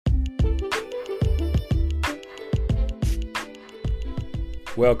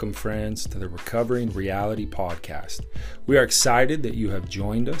Welcome, friends, to the Recovering Reality podcast. We are excited that you have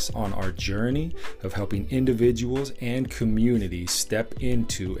joined us on our journey of helping individuals and communities step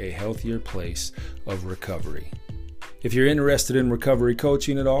into a healthier place of recovery. If you're interested in recovery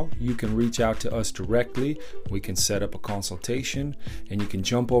coaching at all, you can reach out to us directly. We can set up a consultation, and you can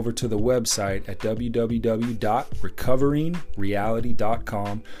jump over to the website at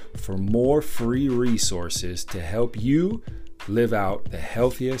www.recoveringreality.com for more free resources to help you live out the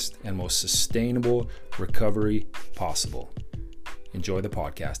healthiest and most sustainable recovery possible. Enjoy the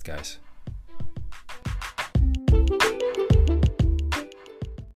podcast, guys.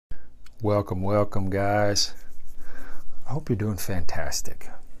 Welcome, guys. I hope you're doing fantastic.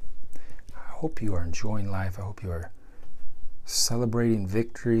 I hope you are enjoying life. I hope you are celebrating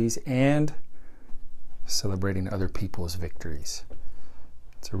victories and celebrating other people's victories.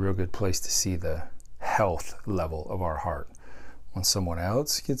 It's a real good place to see the health level of our heart. When someone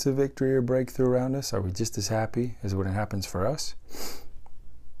else gets a victory or breakthrough around us, are we just as happy as when it happens for us?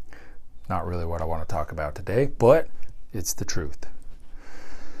 Not really what I want to talk about today, but it's the truth.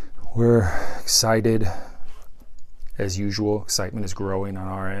 We're excited. As usual, excitement is growing on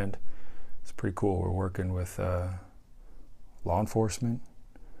our end. It's pretty cool. We're working with law enforcement,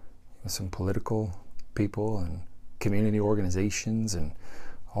 with some political people and community organizations and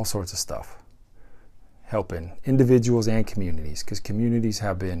all sorts of stuff. Helping individuals and communities, because communities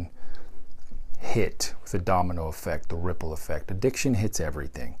have been hit with a domino effect, the ripple effect. Addiction hits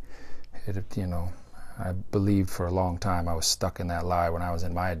everything. I believed for a long time I was stuck in that lie when I was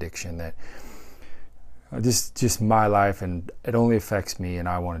in my addiction that just my life and it only affects me and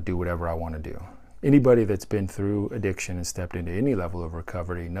I want to do whatever I want to do. Anybody that's been through addiction and stepped into any level of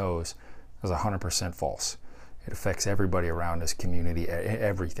recovery knows that's 100% false. It affects everybody around us, community,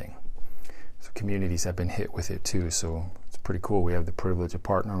 everything. So communities have been hit with it too, so it's pretty cool. We have the privilege of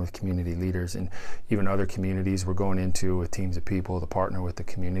partnering with community leaders and even other communities we're going into with teams of people to partner with the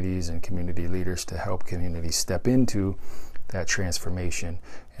communities and community leaders to help communities step into that transformation.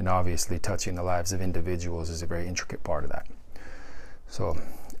 And obviously touching the lives of individuals is a very intricate part of that. So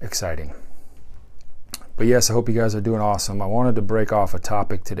exciting. But yes, I hope you guys are doing awesome. I wanted to break off a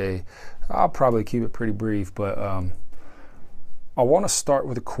topic today. I'll probably keep it pretty brief, but I want to start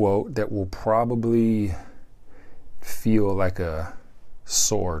with a quote that will probably feel like a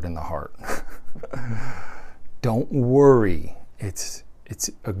sword in the heart. Don't worry. It's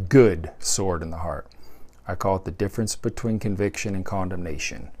a good sword in the heart. I call it the difference between conviction and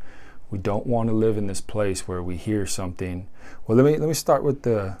condemnation. We don't want to live in this place where we hear something. Well, let me start with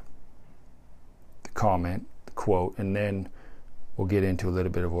the comment, the quote, and then we'll get into a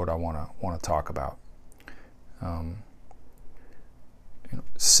little bit of what I want to talk about.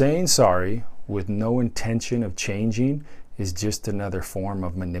 Saying sorry with no intention of changing is just another form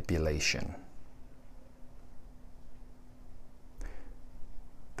of manipulation.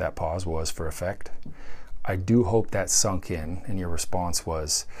 That pause was for effect. I do hope that sunk in and your response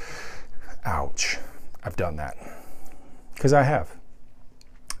was, ouch, I've done that. Because I have.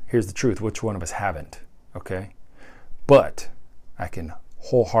 Here's the truth, which one of us haven't, okay? But I can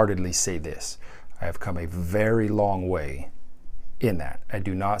wholeheartedly say this. I have come a very long way in that. I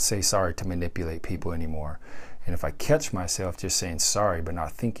do not say sorry to manipulate people anymore. And if I catch myself just saying sorry but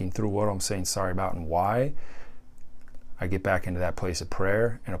not thinking through what I'm saying sorry about and why, I get back into that place of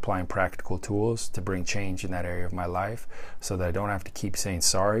prayer and applying practical tools to bring change in that area of my life so that I don't have to keep saying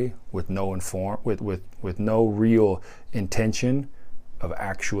sorry with no real intention of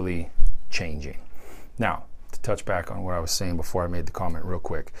actually changing. Now, to touch back on what I was saying before I made the comment real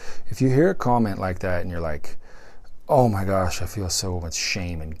quick. If you hear a comment like that and you're like, oh my gosh, I feel so much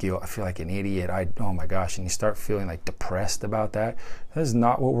shame and guilt. I feel like an idiot. Oh my gosh. And you start feeling like depressed about that. That is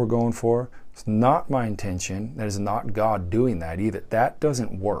not what we're going for. It's not my intention. That is not God doing that either. That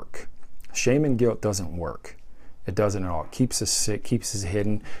doesn't work. Shame and guilt doesn't work. It doesn't at all. It keeps us sick, keeps us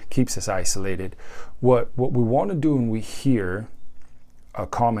hidden, keeps us isolated. What we want to do when we hear a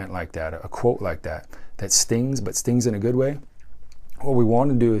comment like that, a quote like that stings, but stings in a good way, what we want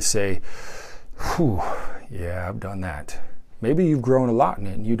to do is say, whew, yeah, I've done that. Maybe you've grown a lot in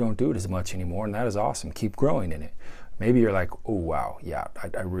it and you don't do it as much anymore, and that is awesome. Keep growing in it. Maybe you're like, oh, wow, yeah,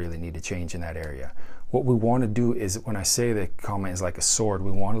 I really need to change in that area. What we want to do is, when I say the comment is like a sword,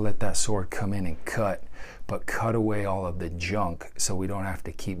 we want to let that sword come in and cut, but cut away all of the junk so we don't have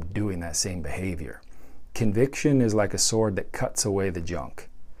to keep doing that same behavior. Conviction is like a sword that cuts away the junk.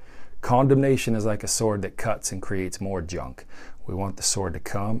 Condemnation is like a sword that cuts and creates more junk. We want the sword to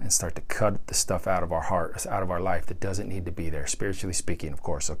come and start to cut the stuff out of our heart, out of our life that doesn't need to be there, spiritually speaking, of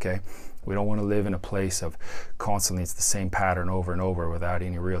course, okay? We don't want to live in a place of constantly it's the same pattern over and over without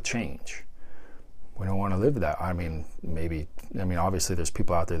any real change. We don't want to live that. Obviously there's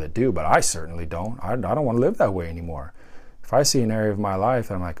people out there that do, but I certainly don't. I don't want to live that way anymore. If I see an area of my life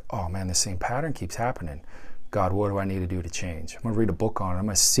and I'm like, oh man, the same pattern keeps happening. God, what do I need to do to change? I'm going to read a book on it. I'm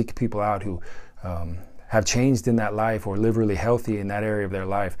going to seek people out who have changed in that life or live really healthy in that area of their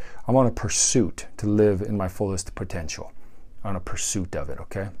life. I'm on a pursuit to live in my fullest potential. On a pursuit of it,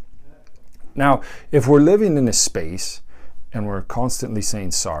 okay? Now, if we're living in a space and we're constantly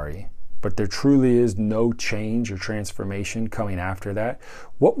saying sorry, but there truly is no change or transformation coming after that,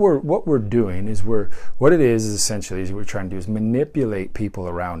 what we're doing is we're trying to do is manipulate people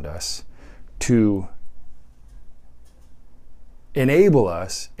around us to enable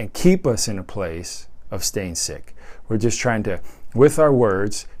us and keep us in a place of staying sick. We're just trying to, with our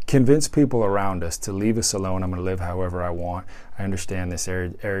words, convince people around us to leave us alone. I'm going to live however I want. I understand this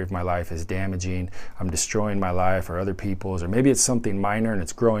area of my life is damaging. I'm destroying my life or other people's, or maybe it's something minor and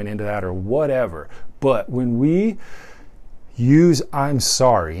it's growing into that or whatever. But when we use I'm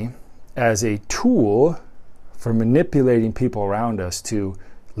sorry as a tool for manipulating people around us to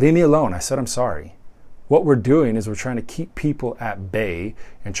leave me alone, I said I'm sorry. What we're doing is we're trying to keep people at bay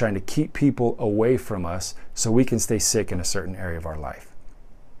and trying to keep people away from us so we can stay sick in a certain area of our life.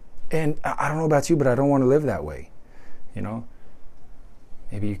 And I don't know about you, but I don't want to live that way. You know,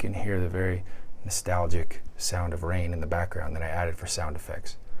 maybe you can hear the very nostalgic sound of rain in the background that I added for sound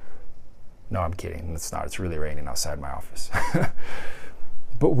effects. No, I'm kidding. It's not. It's really raining outside my office.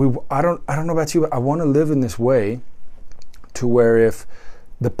 But I don't know about you, but I want to live in this way to where if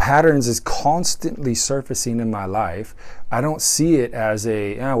the patterns is constantly surfacing in my life, I don't see it as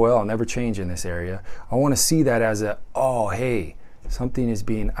I'll never change in this area. I want to see that as hey, something is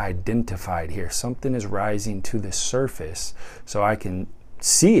being identified here. Something is rising to the surface so I can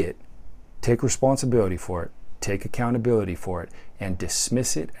see it, take responsibility for it, take accountability for it, and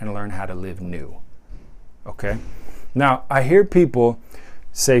dismiss it and learn how to live new. Okay? Now, I hear people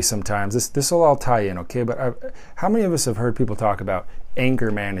say sometimes, this will all tie in, okay? But how many of us have heard people talk about anger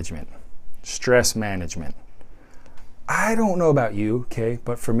management, stress management? I don't know about you, okay?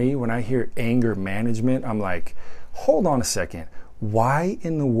 But for me, when I hear anger management, I'm like, hold on a second. Why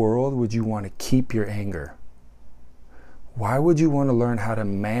in the world would you want to keep your anger? Why would you want to learn how to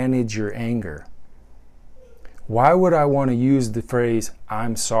manage your anger? Why would I want to use the phrase,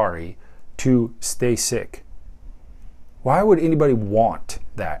 I'm sorry, to stay sick? Why would anybody want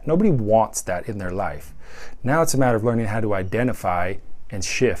that? Nobody wants that in their life. Now it's a matter of learning how to identify and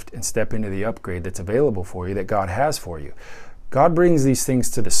shift and step into the upgrade that's available for you, that God has for you. God brings these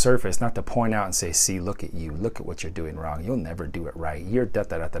things to the surface, not to point out and say, see, look at you, look at what you're doing wrong. You'll never do it right. You're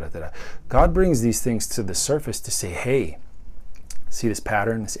da-da-da-da-da-da. God brings these things to the surface to say, hey, see this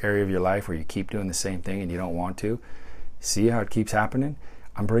pattern, this area of your life where you keep doing the same thing and you don't want to? See how it keeps happening?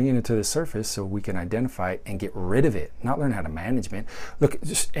 I'm bringing it to the surface so we can identify it and get rid of it, not learn how to manage it. Look,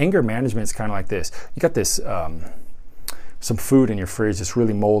 just anger management is kind of like this. You got this, some food in your fridge that's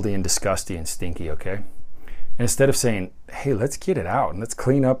really moldy and disgusting and stinky, okay? And instead of saying, hey, let's get it out and let's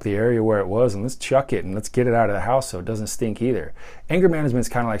clean up the area where it was and let's chuck it and let's get it out of the house so it doesn't stink either. Anger management is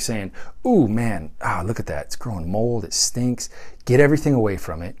kind of like saying, ooh, man, look at that. It's growing mold. It stinks. Get everything away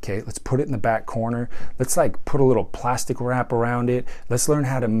from it, okay? Let's put it in the back corner. Let's like put a little plastic wrap around it. Let's learn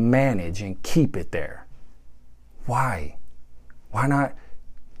how to manage and keep it there. Why? Why not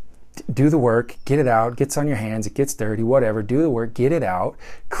do the work, get it out, gets on your hands, it gets dirty, whatever, do the work, get it out,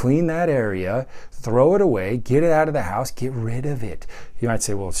 clean that area, throw it away, get it out of the house, get rid of it. You might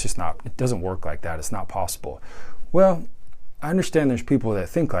say, well, it doesn't work like that. It's not possible. Well, I understand there's people that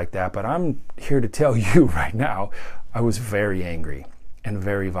think like that, but I'm here to tell you right now, I was very angry and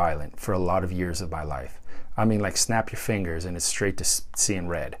very violent for a lot of years of my life. I mean, like snap your fingers and it's straight to seeing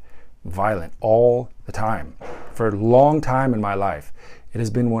red. Violent all the time for a long time in my life. It has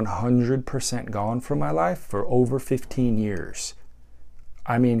been 100% gone from my life for over 15 years.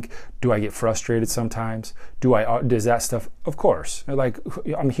 I mean, do I get frustrated sometimes? Does that stuff? Of course. Like,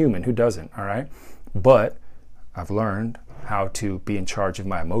 I'm human. Who doesn't? All right. But I've learned how to be in charge of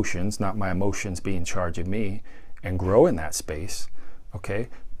my emotions, not my emotions be in charge of me, and grow in that space. Okay.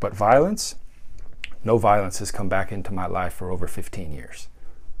 But violence, no violence has come back into my life for over 15 years.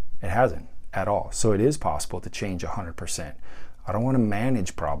 It hasn't at all. So it is possible to change 100%. I don't want to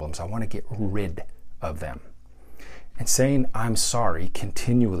manage problems. I want to get rid of them. And saying I'm sorry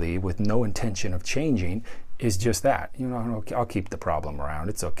continually with no intention of changing is just that. You know, I'll keep the problem around.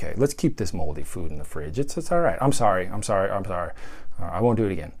 It's okay. Let's keep this moldy food in the fridge. It's all right. I'm sorry. I won't do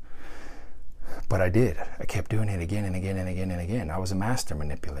it again. But I did. I kept doing it again and again and again and again. I was a master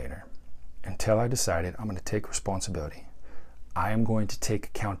manipulator until I decided I'm going to take responsibility. I am going to take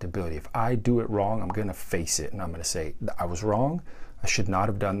accountability. If I do it wrong, I'm going to face it. And I'm going to say, I was wrong. I should not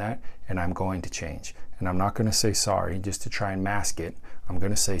have done that. And I'm going to change. And I'm not going to say sorry just to try and mask it. I'm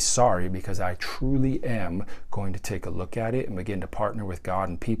going to say sorry because I truly am going to take a look at it and begin to partner with God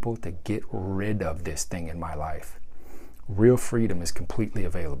and people to get rid of this thing in my life. Real freedom is completely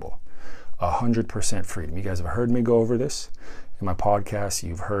available. 100% freedom. You guys have heard me go over this in my podcast.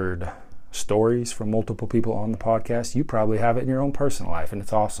 You've heard stories from multiple people on the podcast. You probably have it in your own personal life, and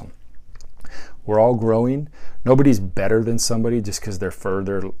it's awesome. We're all growing. Nobody's better than somebody just because they're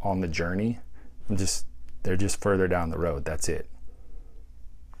further on the journey. They're just further down the road. That's it.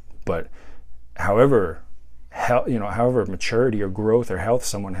 But however maturity or growth or health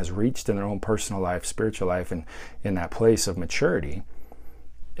someone has reached in their own personal life, spiritual life, and in that place of maturity,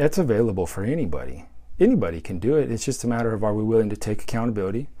 it's available for anybody. Anybody can do it. It's just a matter of, are we willing to take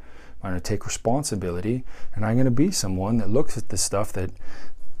accountability? I'm going to take responsibility, and I'm going to be someone that looks at the stuff that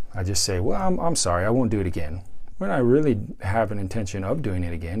I just say, well, I'm sorry, I won't do it again. When I really have an intention of doing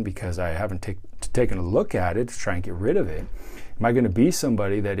it again because I haven't taken a look at it to try and get rid of it. Am I going to be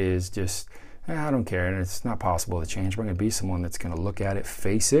somebody that is just, I don't care, and it's not possible to change? Am I going to be someone that's going to look at it,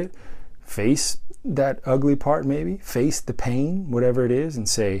 face that ugly part maybe, face the pain, whatever it is, and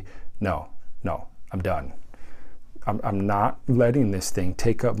say, no, I'm done. I'm not letting this thing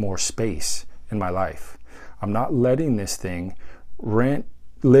take up more space in my life. I'm not letting this thing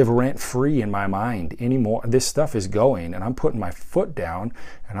live rent-free in my mind anymore. This stuff is going, and I'm putting my foot down,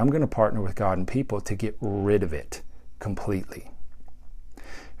 and I'm going to partner with God and people to get rid of it completely.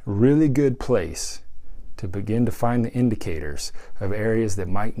 Really good place to begin to find the indicators of areas that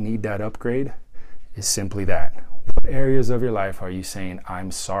might need that upgrade is simply that. What areas of your life are you saying, I'm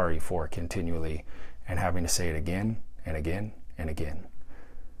sorry for continually, and having to say it again and again and again?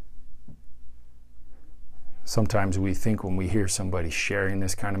 Sometimes we think when we hear somebody sharing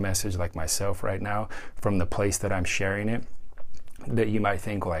this kind of message, like myself right now, from the place that I'm sharing it, that you might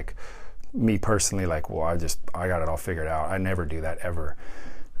think like me personally, like, well, I got it all figured out. I never do that ever.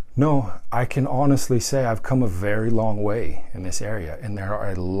 No, I can honestly say I've come a very long way in this area, and there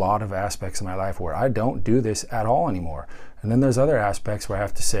are a lot of aspects of my life where I don't do this at all anymore. And then there's other aspects where I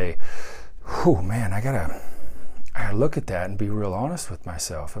have to say, oh man, I gotta look at that and be real honest with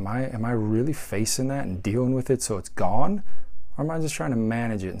myself. Am I really facing that and dealing with it so it's gone? Or am I just trying to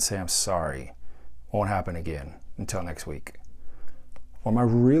manage it and say, I'm sorry, won't happen again until next week? Or am I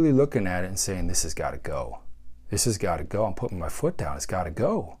really looking at it and saying, this has got to go? This has got to go. I'm putting my foot down. It's got to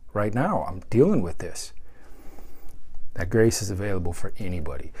go right now. I'm dealing with this. That grace is available for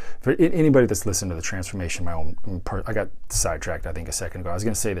anybody. For anybody that's listened to the transformation, I got sidetracked, I think, a second ago. I was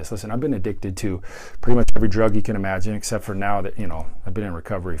going to say this. Listen, I've been addicted to pretty much every drug you can imagine, except for now that, I've been in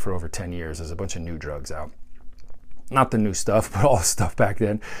recovery for over 10 years. There's a bunch of new drugs out. Not the new stuff, but all the stuff back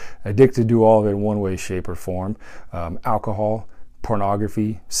then. Addicted to all of it in one way, shape, or form. Alcohol,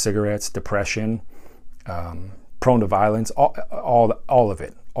 pornography, cigarettes, depression, prone to violence, all of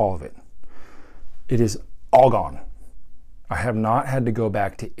it. It is all gone. I have not had to go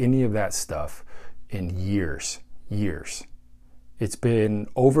back to any of that stuff in years. It's been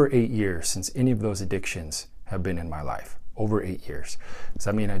over 8 years since any of those addictions have been in my life. Over 8 years. Does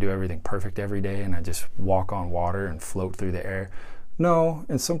that mean I do everything perfect every day and I just walk on water and float through the air? No,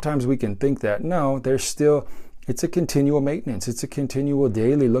 and sometimes we can think that. No, it's a continual maintenance. It's a continual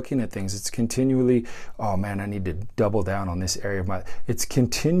daily looking at things. It's continually, oh man, I need to double down on this area of it's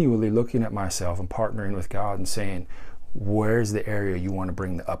continually looking at myself and partnering with God and saying, where's the area you want to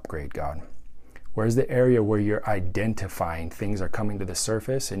bring the upgrade, God? Where's the area where you're identifying things are coming to the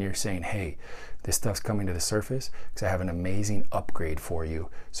surface and you're saying, hey, this stuff's coming to the surface because I have an amazing upgrade for you,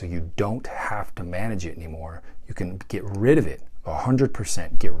 so you don't have to manage it anymore. You can get rid of it,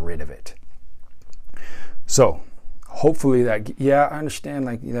 100% get rid of it. So hopefully I understand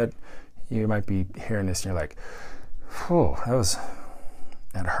like that. You might be hearing this and you're like, oh,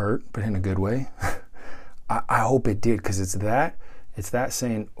 that hurt, but in a good way. I hope it did, because it's that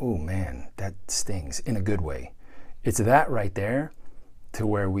saying, oh man, that stings, in a good way. It's that right there to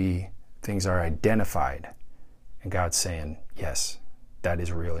where things are identified and God's saying, yes, that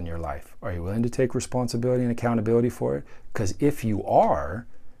is real in your life. Are you willing to take responsibility and accountability for it? Because if you are,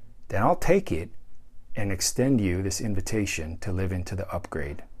 then I'll take it and extend you this invitation to live into the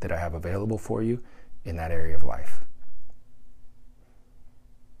upgrade that I have available for you in that area of life.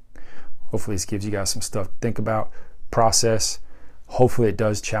 Hopefully this gives you guys some stuff to think about, process. Hopefully it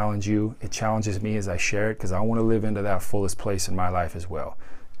does challenge you. It challenges me as I share it, because I want to live into that fullest place in my life as well.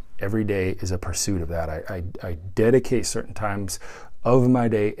 Every day is a pursuit of that. I dedicate certain times of my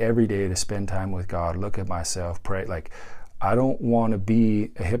day every day to spend time with God, look at myself, pray. Like, I don't want to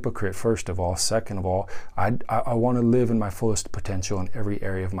be a hypocrite, first of all. Second of all, I want to live in my fullest potential in every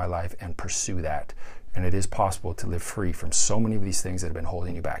area of my life and pursue that. And it is possible to live free from so many of these things that have been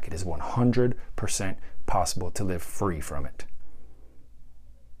holding you back. It is 100% possible to live free from it.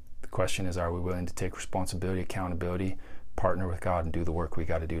 The question is, are we willing to take responsibility, accountability, partner with God, and do the work we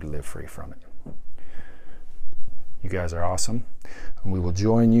got to do to live free from it? You guys are awesome. And we will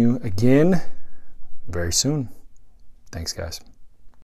join you again very soon. Thanks, guys.